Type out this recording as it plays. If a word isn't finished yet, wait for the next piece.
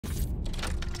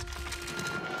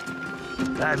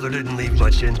Adler didn't leave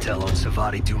much intel on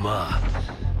Savati Dumas,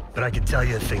 but I could tell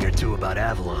you a thing or two about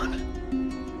Avalon.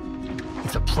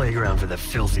 It's a playground for the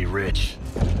filthy rich,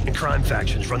 and crime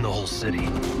factions run the whole city.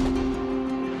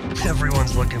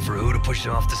 Everyone's looking for who to push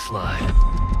off the slide.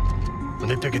 When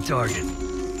they pick a target,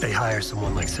 they hire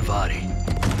someone like Savati.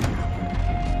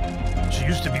 She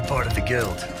used to be part of the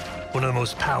Guild, one of the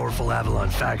most powerful Avalon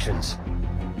factions,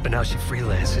 but now she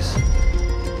freelances.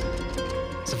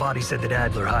 Savati said that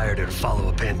Adler hired her to follow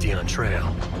a Pantheon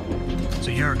trail.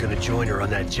 So you're gonna join her on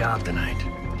that job tonight.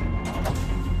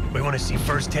 We want to see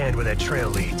firsthand where that trail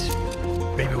leads.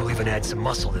 Maybe we'll even add some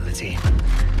muscle to the team.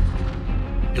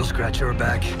 You'll scratch her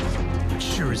back, but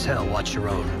sure as hell watch your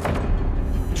own.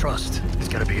 Trust has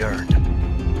gotta be earned.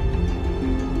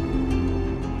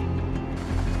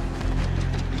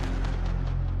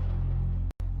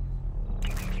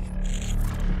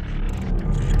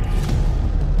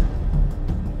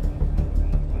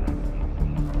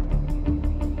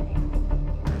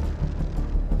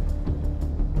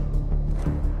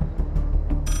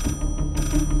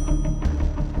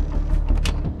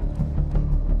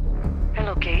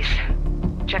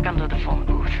 Check under the phone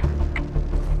booth.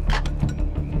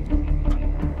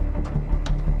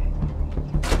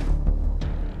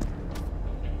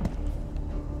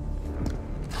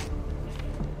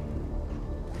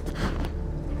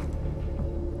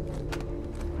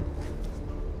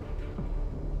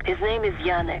 His name is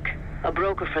Yannick, a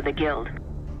broker for the Guild.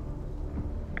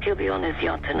 He'll be on his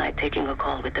yacht tonight taking a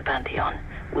call with the Pantheon.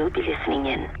 We'll be listening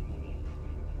in.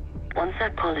 Once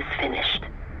that call is finished,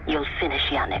 you'll finish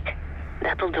Yannick.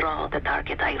 That'll draw the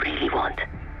target I really want.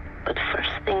 But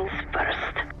first things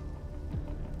first.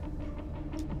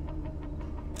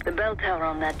 The bell tower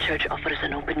on that church offers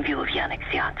an open view of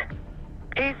Yannick's yacht.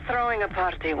 He's throwing a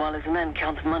party while his men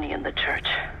count money in the church.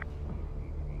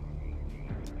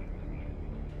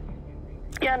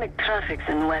 Yannick traffics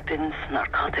in weapons,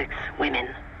 narcotics,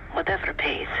 women, whatever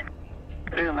pays.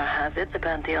 Rumor has it the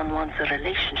Pantheon wants a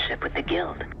relationship with the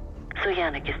Guild, so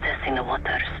Yannick is testing the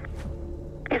waters.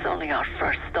 He's only our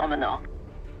first domino.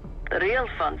 The real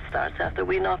fun starts after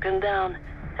we knock him down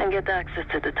and get access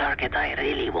to the target I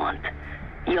really want,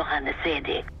 Johannes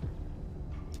Edi.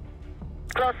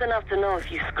 Close enough to know if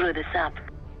you screw this up.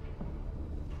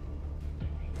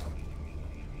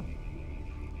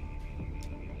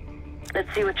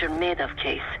 Let's see what you're made of,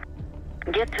 Case.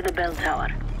 Get to the bell tower.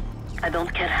 I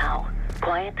don't care how.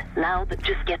 Quiet, loud,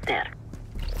 just get there.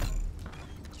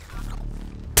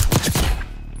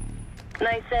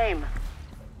 Nice aim.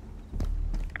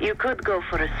 You could go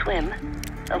for a swim,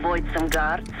 avoid some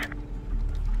guards.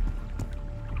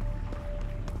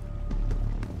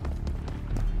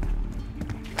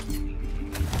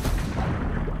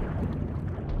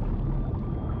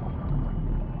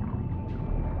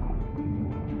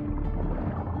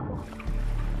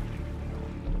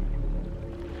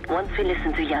 Once we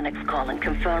listen to Yannick's call and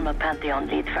confirm a Pantheon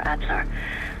lead for Adler,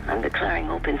 I'm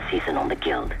declaring open season on the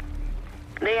Guild.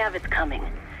 They have it coming.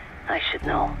 I should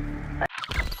know.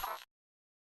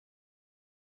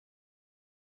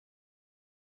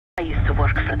 I used to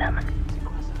work for them.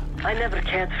 I never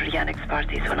cared for Yannick's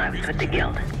parties when I was with the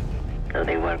Guild, though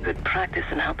they were good practice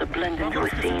in how to blend into a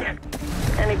scene.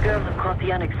 Any girl who caught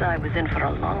Yannick's eye was in for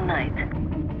a long night.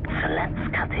 So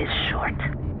let's cut his short.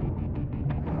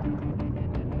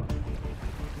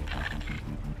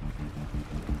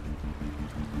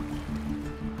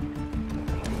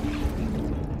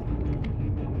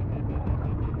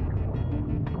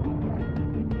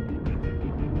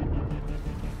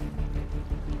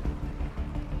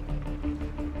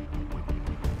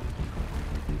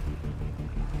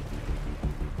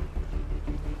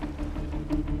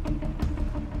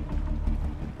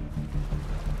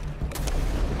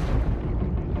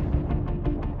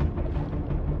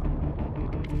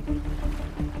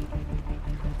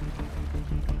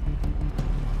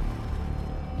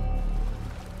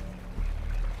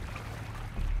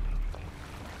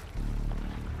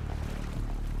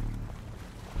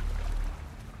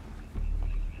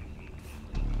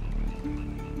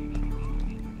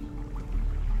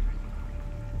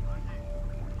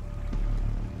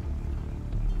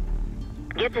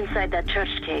 Get inside that church,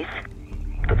 Case.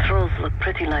 Patrols look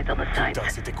pretty light on the side.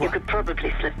 You could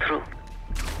probably slip through.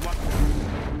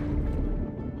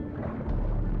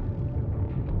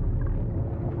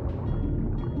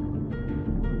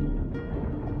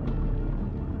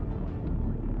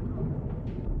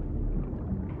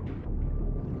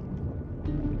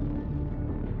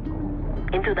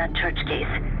 Into that church, Case.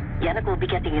 Yannick will be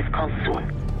getting his call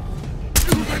soon.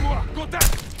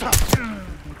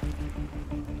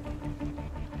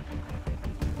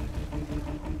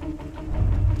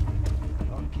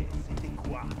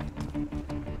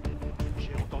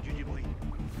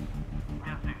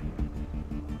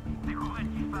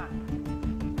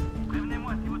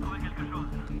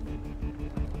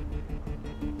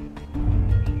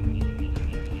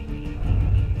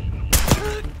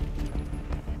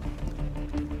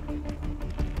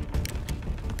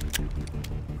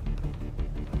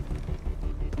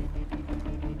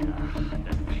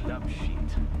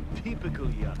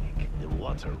 Typical Yannick. The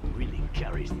water really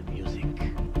carries the music.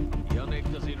 Yannick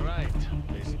does it right.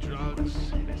 Less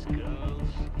drugs, less girls,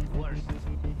 worse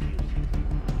music.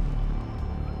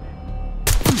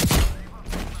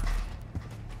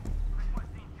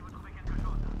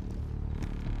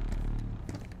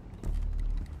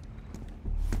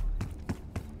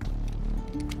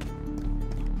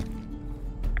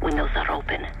 Windows are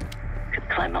open. Could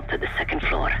climb up to the second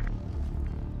floor.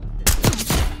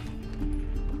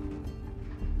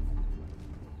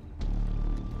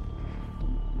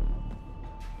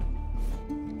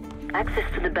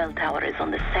 Access to the bell tower is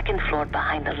on the second floor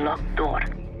behind a locked door.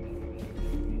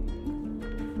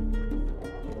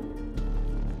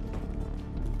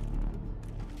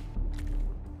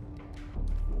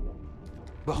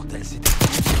 Bordel, c'est...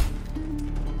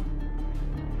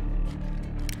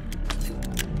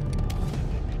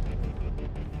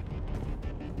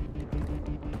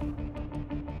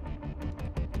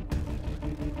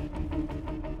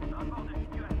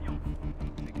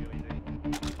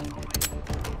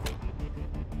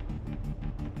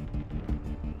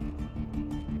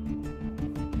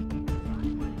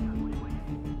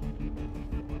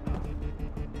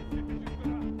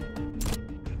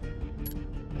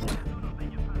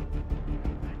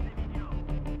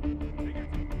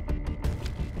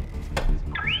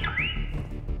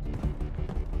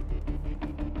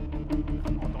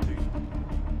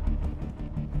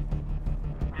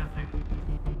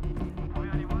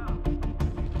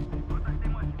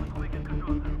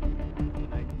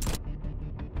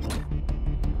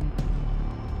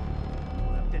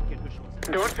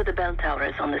 Door to the bell tower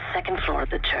is on the second floor of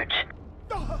the church.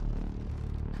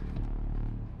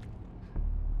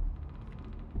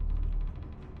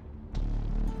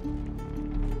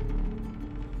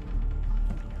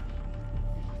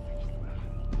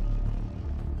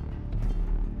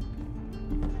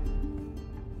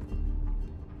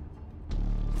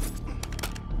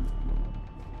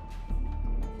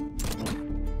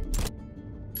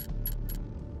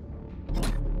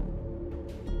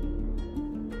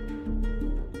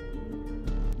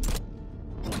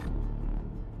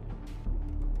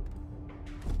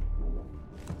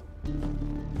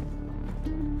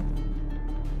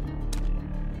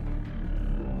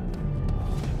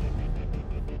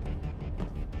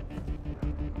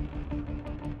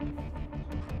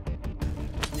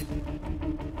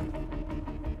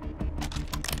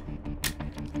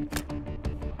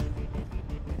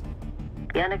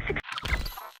 Yannick's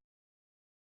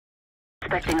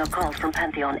expecting a call from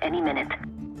Pantheon any minute.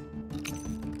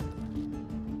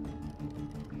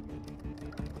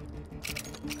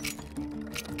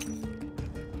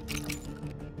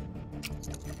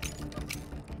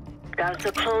 Guards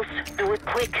are close. Do it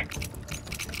quick.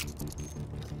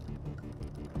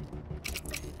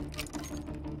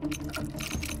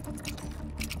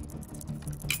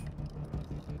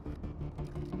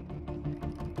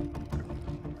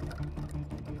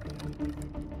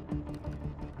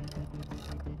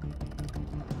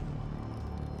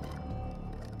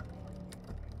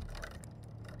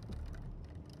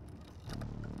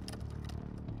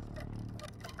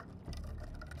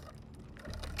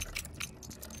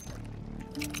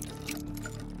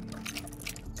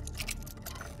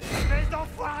 Espèce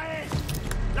d'enfoiré!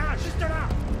 Là, juste là!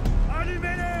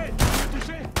 Allumez-les!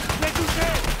 Touché! Je l'ai touché!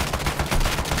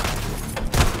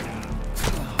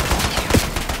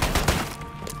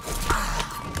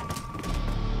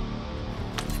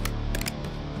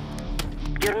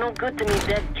 You're no good to me,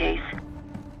 dead case.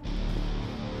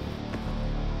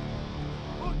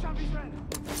 Aucun visuel!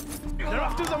 They're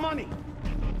after the money!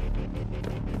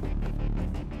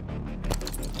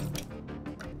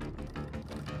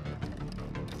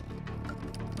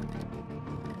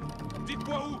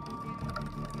 Dites-moi où?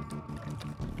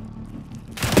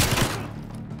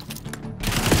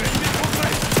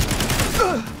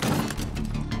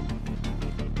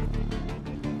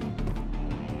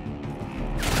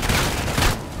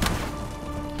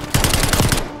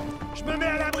 Je me mets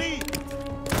à l'abri!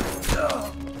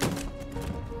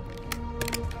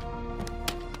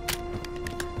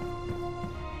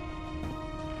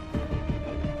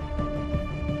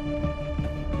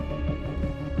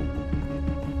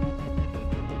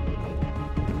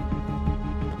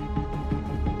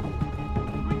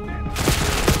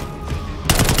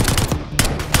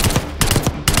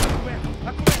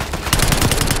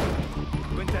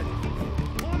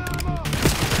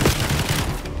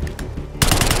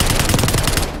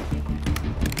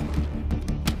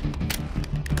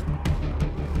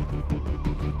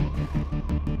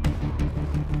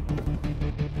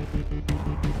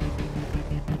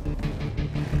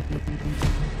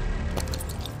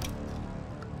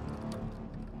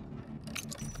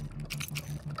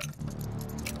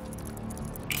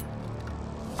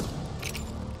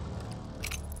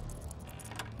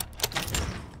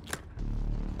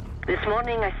 This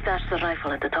morning I stashed the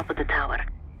rifle at the top of the tower.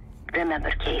 Remember,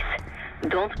 Case,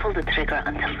 don't pull the trigger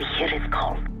until we hear his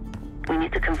call. We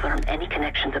need to confirm any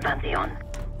connection to Pantheon.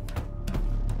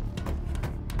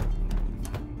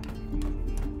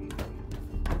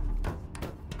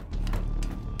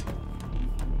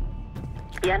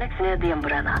 Yannick's near the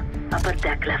umbrella, upper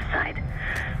deck left side,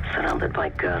 surrounded by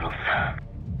girls.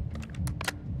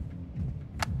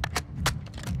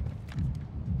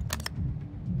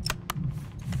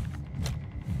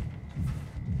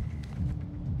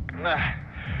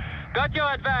 Got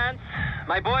your advance.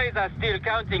 My boys are still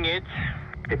counting it.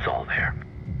 It's all there.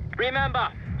 Remember,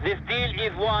 this deal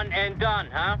is one and done,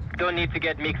 huh? Don't need to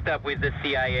get mixed up with the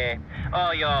CIA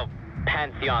or your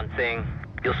Pantheon thing.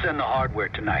 You'll send the hardware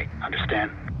tonight,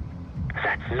 understand?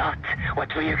 That's not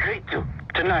what we agreed to.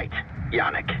 Tonight,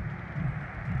 Yannick.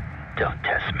 Don't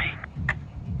test me.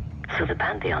 So the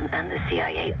Pantheon and the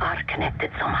CIA are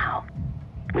connected somehow.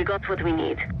 We got what we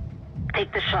need.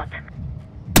 Take the shot.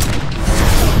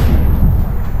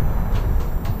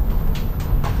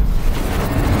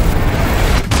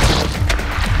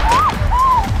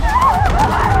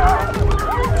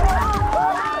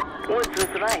 Woods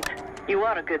was right. You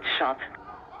are a good shot.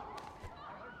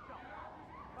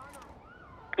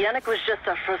 Yannick was just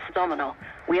our first domino.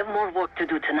 We have more work to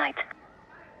do tonight.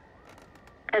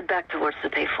 Head back towards the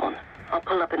payphone. I'll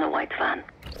pull up in the white van.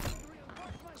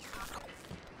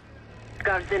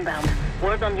 Guards inbound.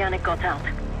 Word on Yannick got out.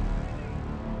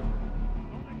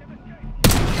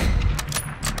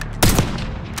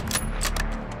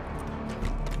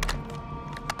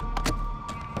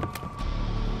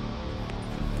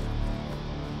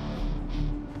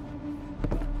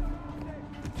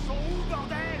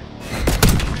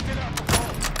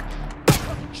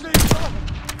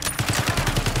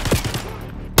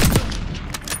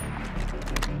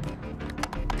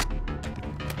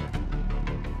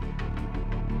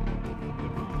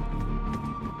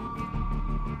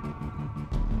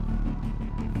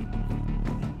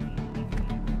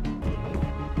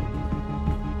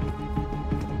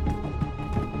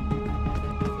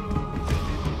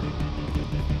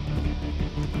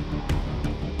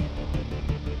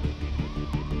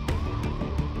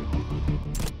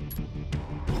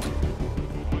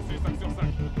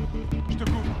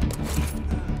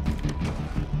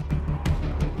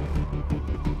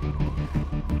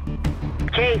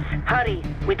 Case, hurry.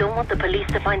 We don't want the police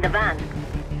to find the van.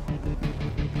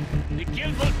 The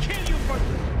guild will kill you for...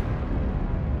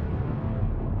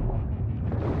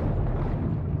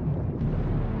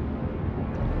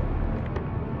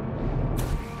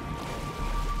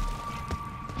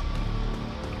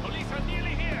 Police are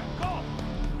nearly here. Go!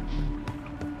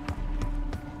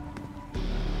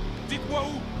 Dites-moi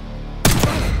où!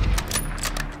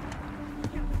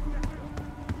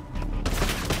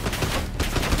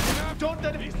 Don't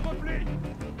let me please!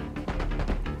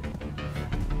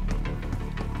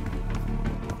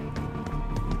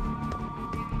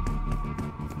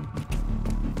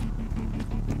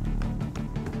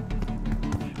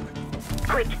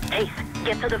 Quick, Case,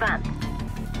 get to the van.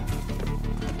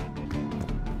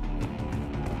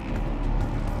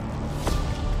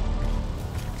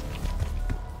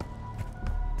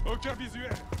 Aucun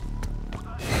visuel!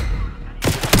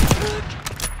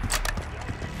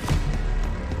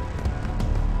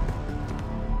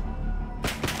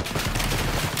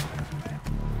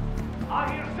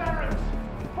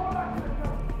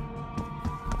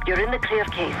 You're in the clear,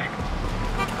 Case.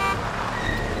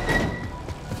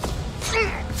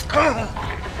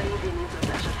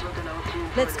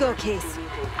 Let's go, Case.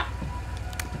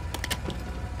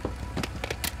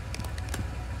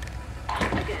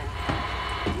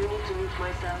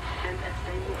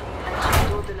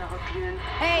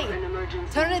 Hey!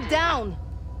 Turn it down!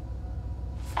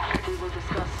 We will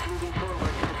discuss moving forward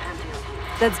with the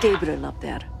Pantheon. That's Gabriel up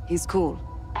there. He's cool.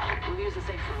 We'll use the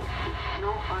safe room.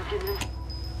 No argument.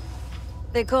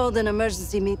 They called an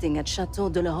emergency meeting at Chateau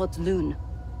de la Haute Lune.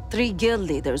 3 guild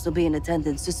leaders will be in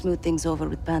attendance to smooth things over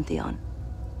with Pantheon.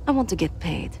 I want to get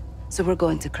paid, so we're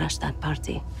going to crash that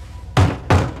party.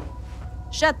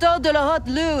 Chateau de la Haute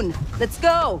Lune! Let's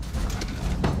go!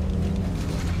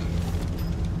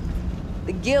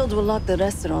 The guild will lock the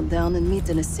restaurant down and meet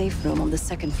in a safe room on the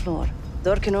 2nd floor.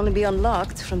 Door can only be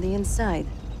unlocked from the inside.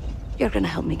 You're gonna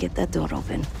help me get that door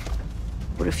open.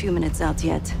 We're a few minutes out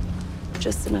yet.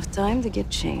 Just enough time to get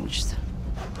changed.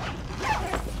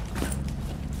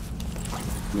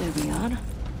 There we are.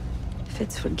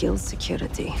 Fits for guild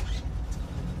security.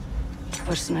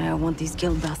 Personally, I want these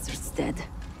guild bastards dead.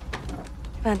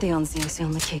 Pantheon's the icing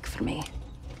on the cake for me.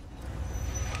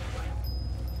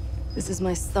 This is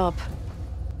my stop.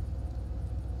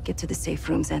 Get to the safe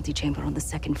room's antechamber on the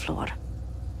second floor.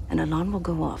 An alarm will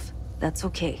go off. That's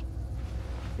okay.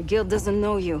 The guild doesn't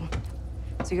know you,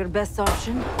 so your best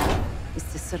option is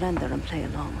to surrender and play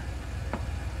along.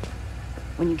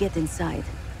 When you get inside,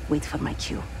 wait for my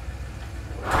cue.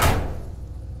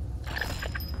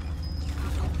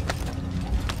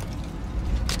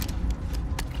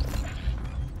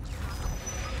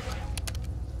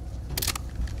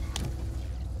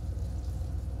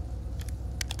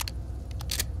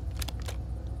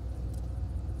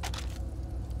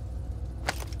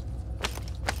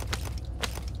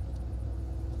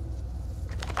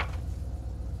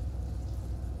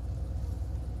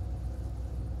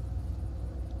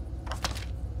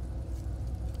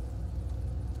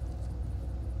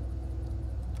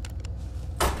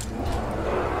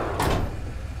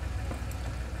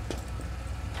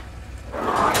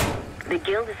 The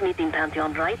guild is meeting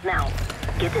Pantheon right now.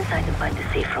 Get inside and find the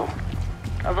safe room.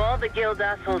 Of all the guild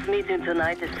assholes meeting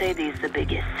tonight, Sadie is the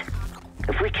biggest.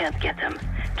 If we can't get him,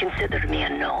 consider me a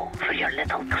no for your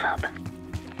little club.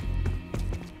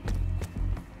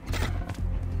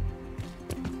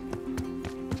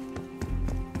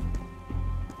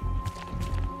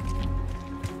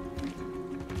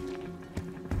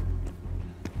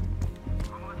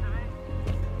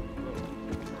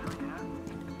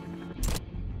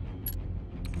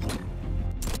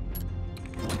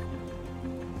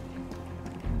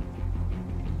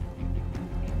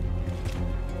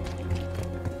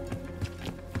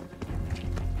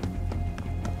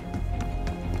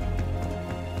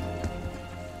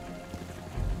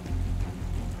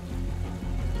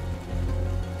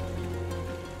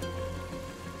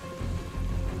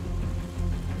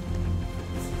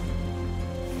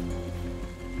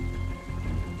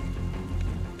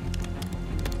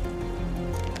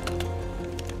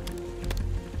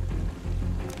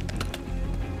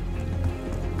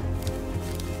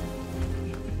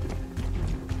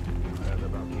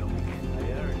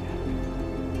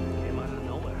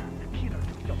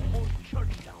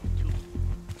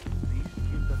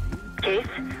 Case,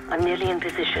 I'm nearly in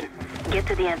position. Get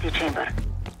to the antechamber.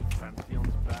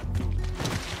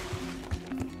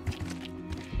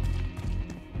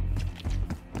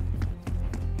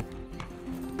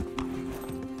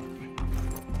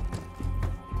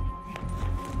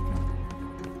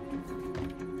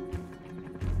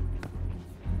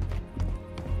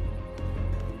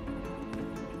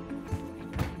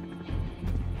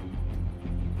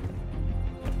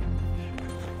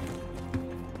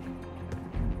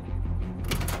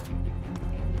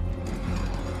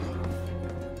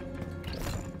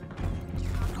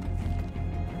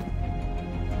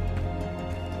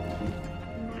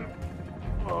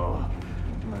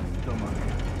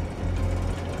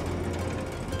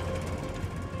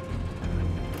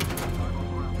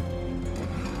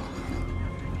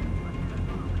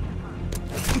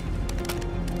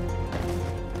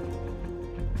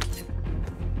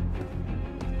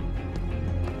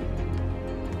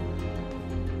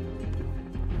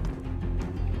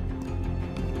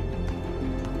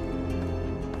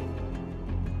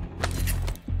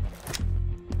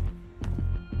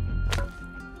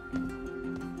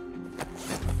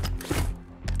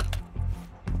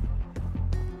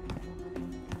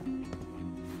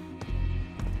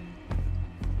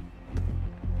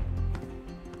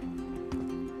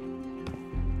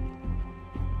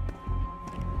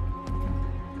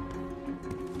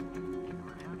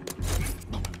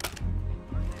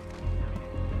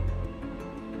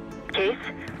 Case,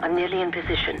 I'm nearly in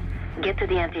position. Get to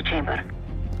the antechamber.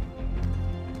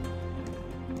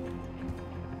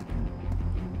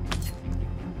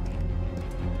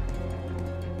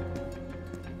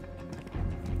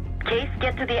 Case,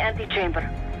 get to the antechamber.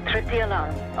 Trip the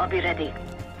alarm. I'll be ready.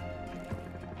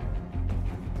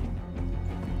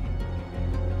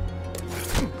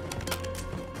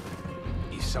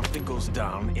 If something goes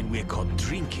down and we're caught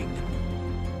drinking,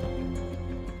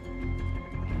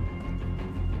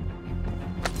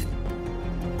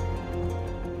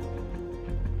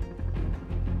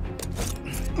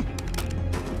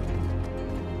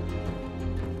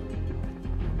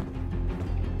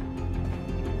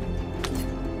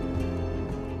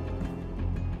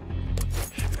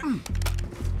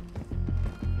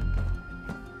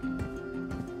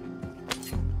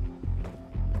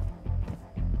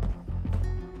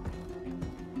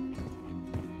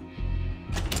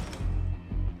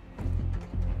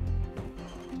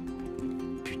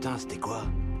 putain, c'était quoi?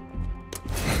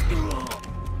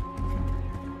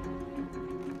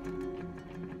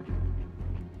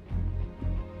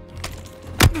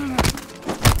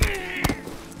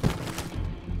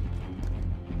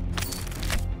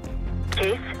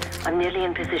 Case, I'm nearly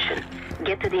in position.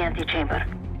 Get to the antechamber.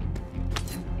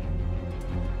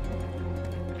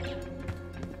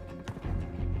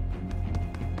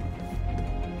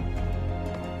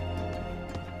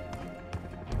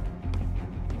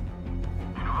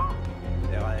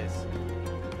 RAS.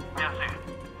 Merci.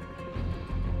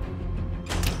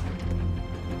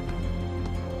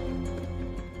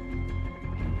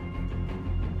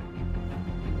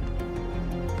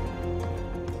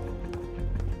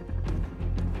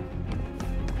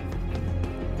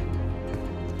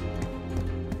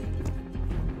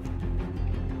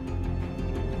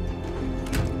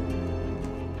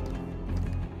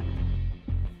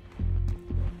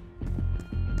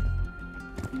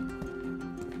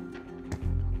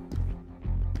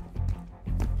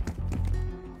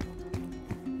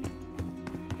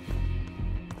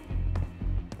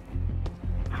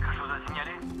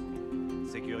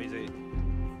 Sécurisé.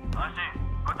 Reçu.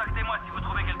 Contactez-moi si vous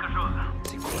trouvez quelque chose.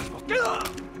 C'est quoi ce bordel?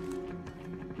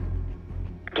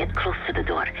 Get close to the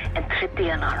door and trip the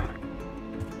alarm.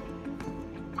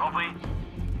 Compris.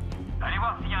 Allez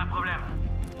voir s'il y a un problème.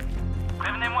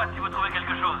 Prévenez-moi si vous trouvez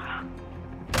quelque chose.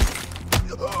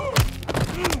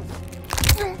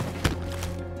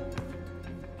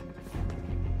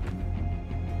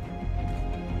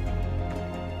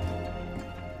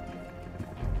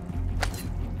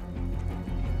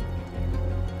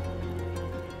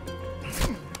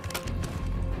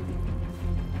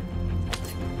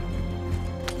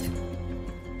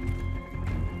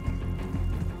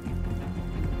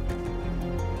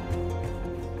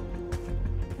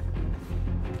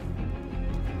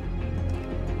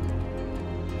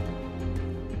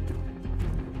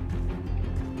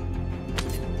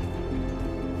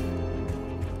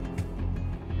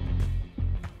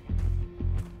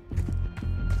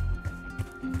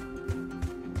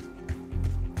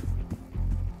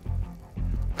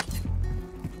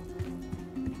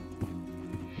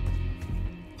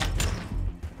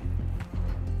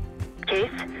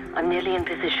 Case, I'm nearly in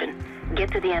position.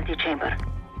 Get to the antechamber.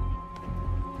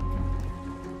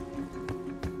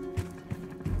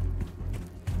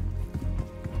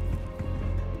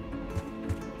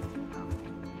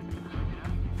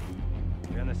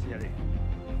 Rien à signaler.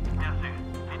 Merci.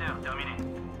 Leader, terminé.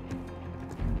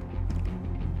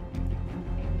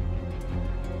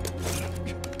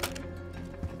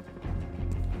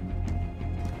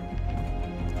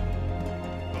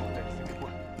 Bordel, c'était quoi?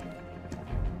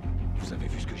 Vous avez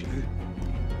vu ce que j'ai vu?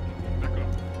 D'accord.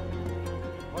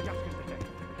 Regarde ce que c'était.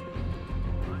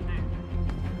 Reçu.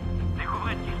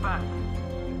 Découvrez ce qui se passe.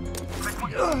 Faites-moi...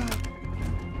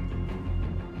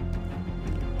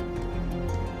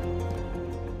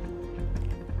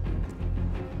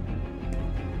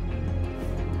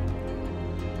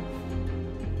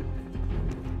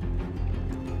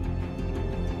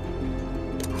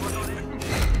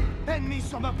 Ennemi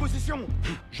sur ma position!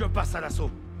 Je passe à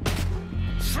l'assaut.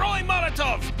 Throwing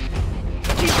Molotov!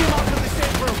 Keep him out of the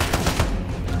safe room!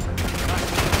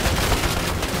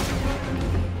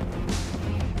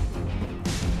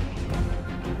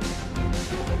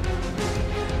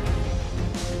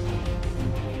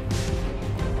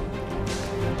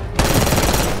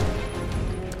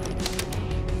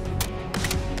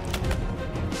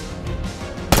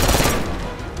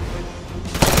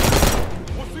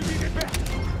 Poursuivi des pertes!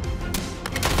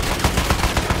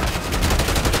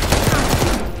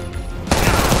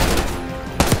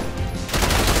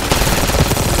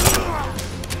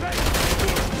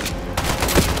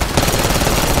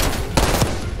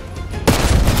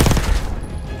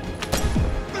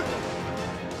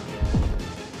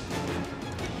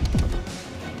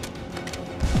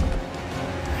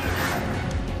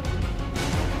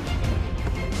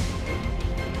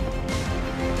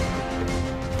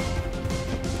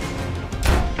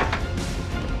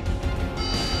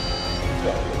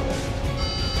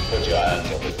 Put your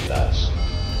hands up with glass.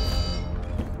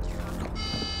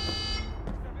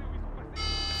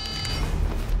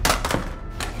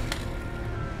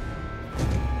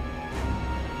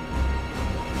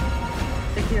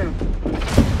 Secure.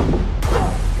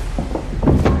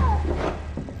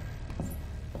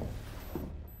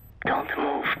 Don't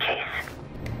move, Case.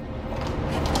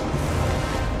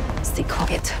 Stay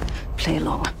quiet. Play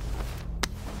along.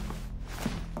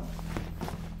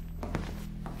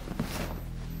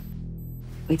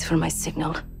 Wait for my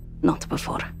signal. Not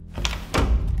before.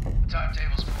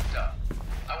 Timetable's moved up.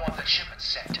 I want that shipment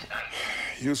sent tonight.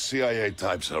 You CIA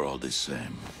types are all the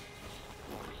same.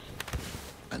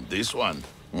 And this one?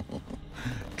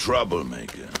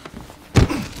 Troublemaker.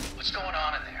 What's going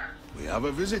on in there? We have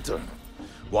a visitor.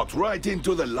 Walked right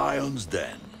into the lion's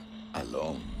den.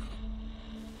 Alone.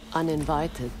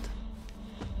 Uninvited.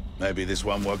 Maybe this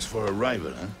one works for a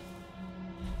rival, huh?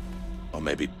 Or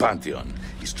maybe Pantheon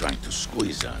is trying to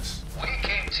squeeze us. We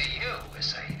came to you,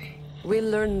 Sadie. We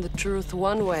learn the truth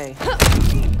one way.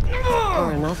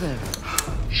 Or another.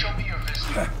 Show me your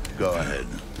visit. Go ahead.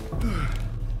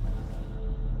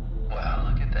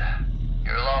 Well, look at that.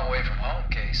 You're a long way from home,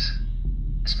 Case.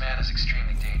 This man is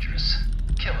extremely dangerous.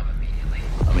 Kill him immediately.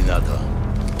 Aminata.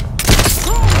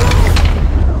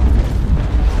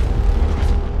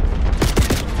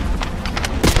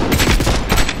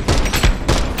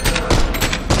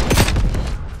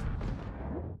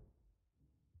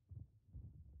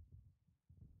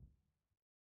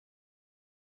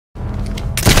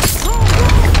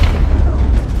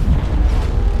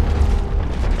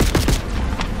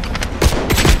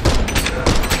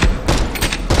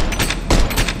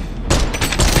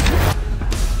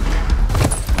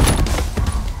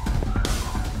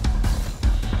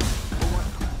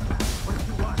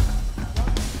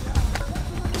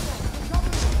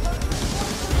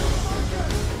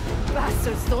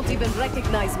 Bastards don't even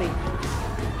recognize me.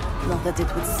 Not that it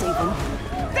would save them.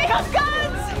 They have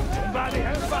guns! Somebody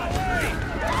help us!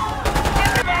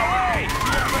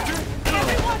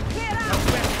 Everyone clear out!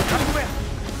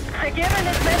 Segura and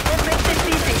his men will make this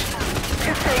easy.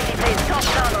 You say he pays top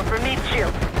dollar for meat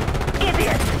shields.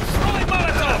 Idiots! Holy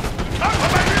Molotov! Up for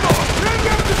my reload! Bring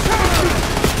up the sound!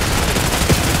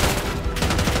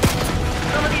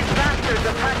 Some of these bastards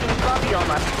are packing Bobby on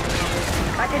us.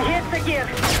 I can hear Segura.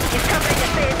 He's covering a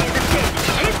Sadie's escape.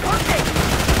 Keep pushing!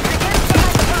 Segura's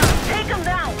behind the bar. Take him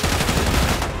down!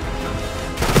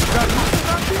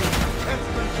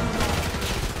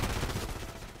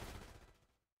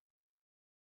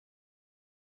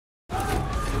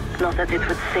 Not that it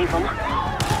would save him.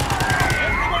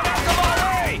 Everyone out of our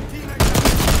way!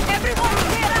 Everyone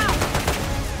clear out!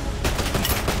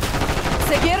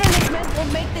 Segura and his men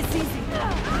will make this easy.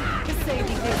 The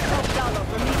Sadie pays top dollar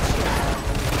for meat shields.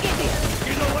 Idiots!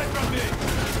 Get away from me!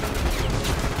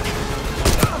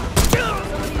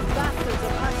 Some of these bastards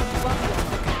are packing Bobby on us.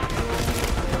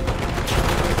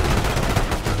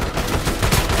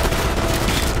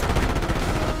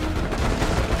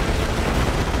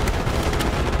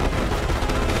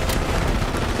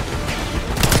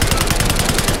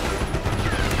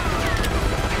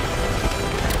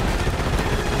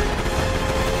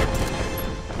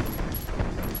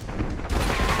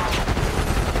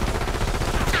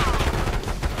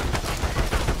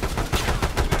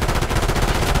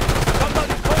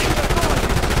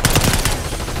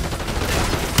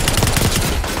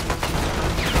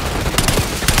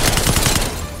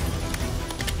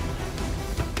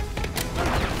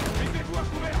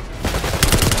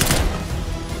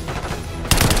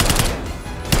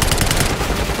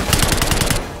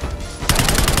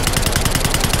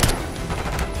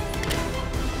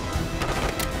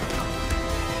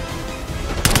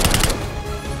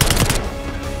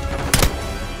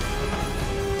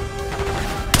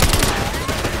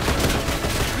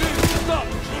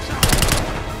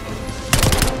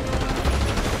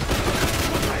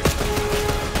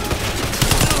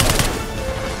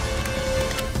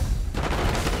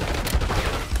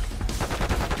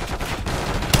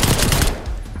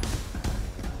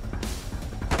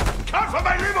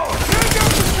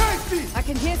 I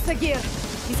can hear Sagir.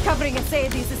 He's covering a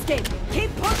Sadie's escape.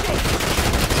 Keep pushing!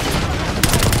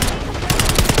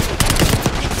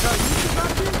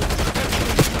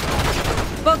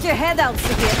 Poke your head out,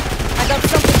 Sagir. I got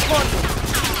something for you.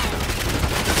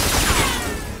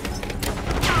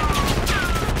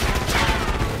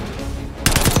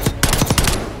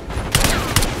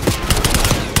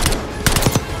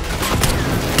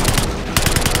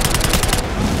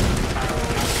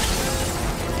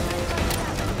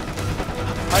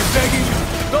 I'm begging you,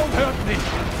 don't hurt me!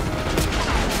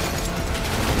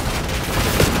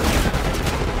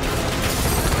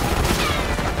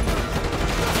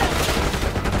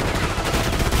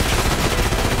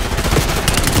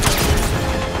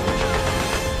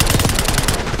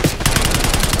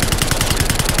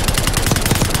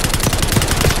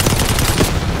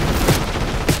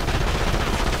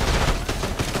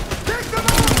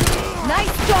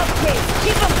 Nice job, Case.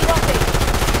 Keep them dropping.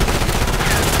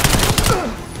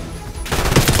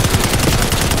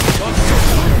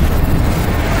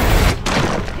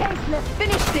 Case, let's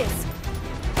finish this.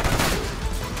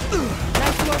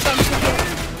 Nice work on Sagir.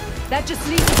 That just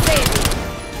leaves the Sadie.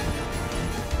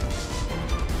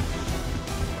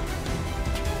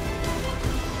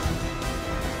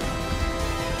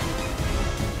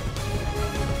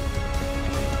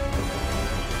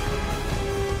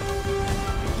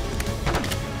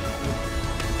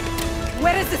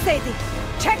 Where is the Sadie?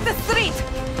 Check the street!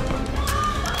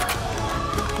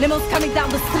 Limo's coming down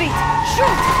the street! Shoot!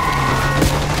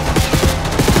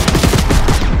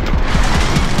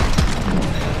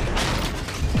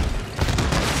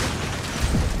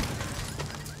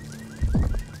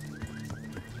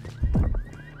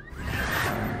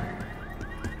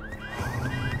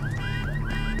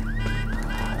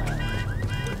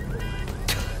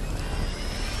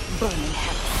 Burning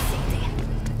hell, city.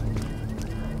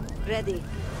 Ready.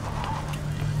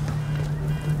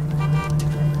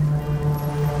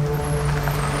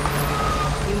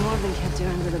 You more than kept her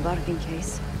under the bargain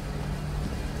case.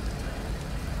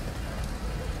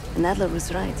 And Adler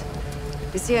was right.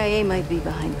 The CIA might be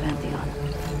behind Pantheon.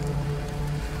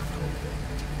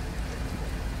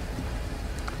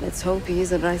 Let's hope he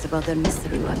isn't right about their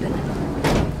mystery weapon.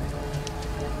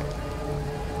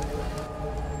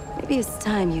 Maybe it's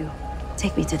time you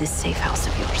take me to this safe house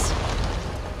of yours.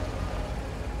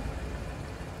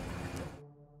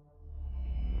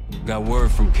 Got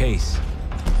word from Case.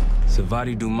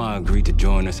 Savati Dumas agreed to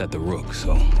join us at the Rook,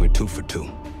 so we're 2 for 2.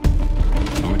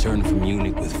 I'm returning from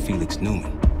Munich with Felix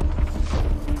Newman.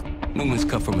 Newman's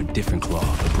cut from a different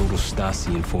cloth, a brutal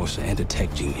Stasi enforcer and a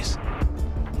tech genius.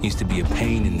 He used to be a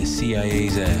pain in the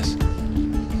CIA's ass.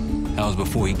 That was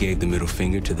before he gave the middle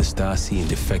finger to the Stasi and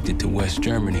defected to West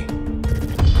Germany.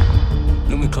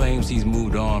 Newman claims he's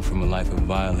moved on from a life of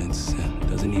violence and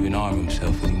doesn't even arm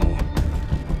himself anymore.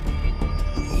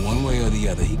 But one way or the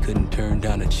other, he couldn't turn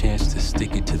down a chance to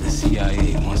stick it to the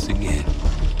CIA once again.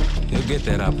 He'll get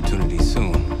that opportunity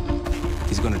soon.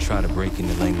 He's gonna try to break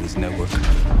into Langley's network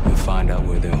and find out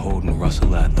where they're holding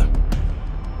Russell Adler.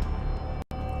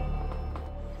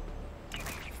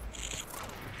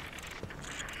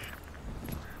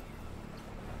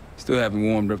 Still haven't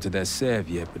warmed up to that salve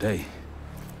yet, but hey,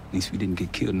 at least we didn't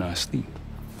get killed in our sleep.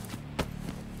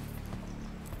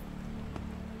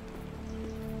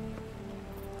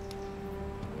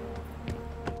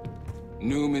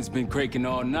 Newman's been cranking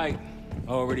all night.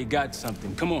 Already got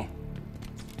something. Come on.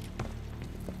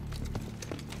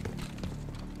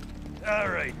 All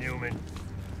right, Newman.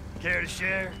 Care to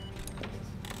share?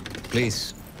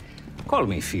 Please, call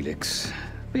me Felix.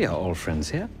 We are all friends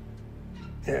here.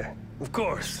 Yeah, of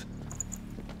course.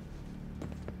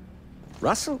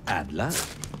 Russell Adler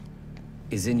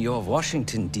is in your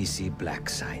Washington, D.C. black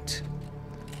site.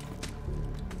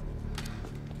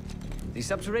 The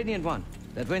subterranean one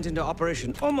that went into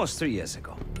operation almost 3 years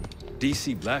ago.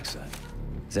 DC black site?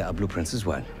 There are blueprints as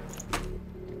well.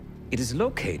 It is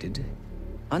located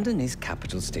underneath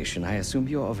Capitol Station. I assume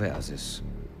you're aware of this.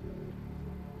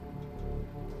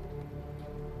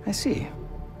 I see.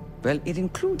 Well, it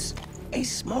includes a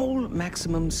small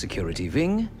maximum security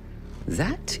wing.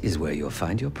 That is where you'll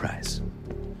find your prize.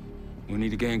 We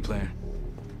need a game plan.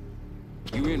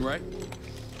 You in, right?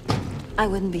 I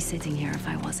wouldn't be sitting here if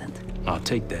I wasn't. I'll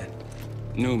take that.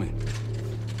 Newman.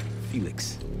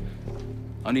 Felix.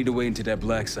 I need to wait into that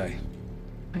black site.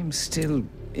 I'm still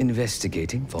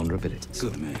investigating vulnerabilities.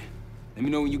 Good, man. Let me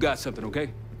know when you got something,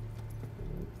 okay?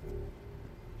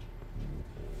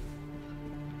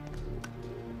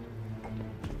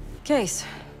 Case.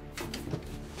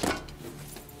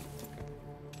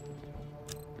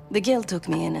 The Guild took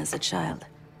me in as a child,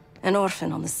 an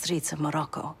orphan on the streets of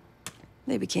Morocco.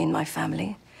 They became my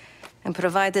family and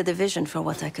provided a vision for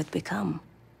what I could become.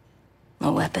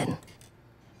 A weapon.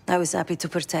 I was happy to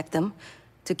protect them,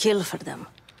 to kill for them.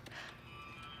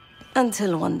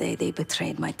 Until one day they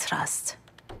betrayed my trust.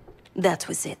 That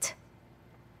was it.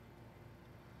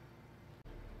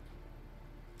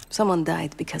 Someone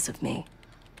died because of me.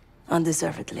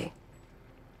 Undeservedly.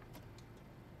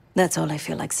 That's all I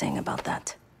feel like saying about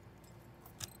that.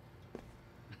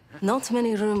 Not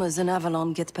many rumors in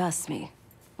Avalon get past me.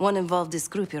 One involved this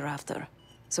group you're after.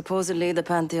 Supposedly, the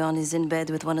Pantheon is in bed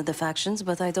with one of the factions,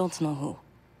 but I don't know who.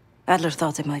 Adler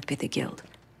thought it might be the Guild,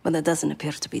 but that doesn't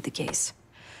appear to be the case.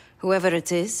 Whoever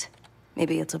it is,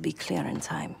 maybe it'll be clear in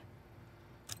time.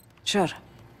 Sure,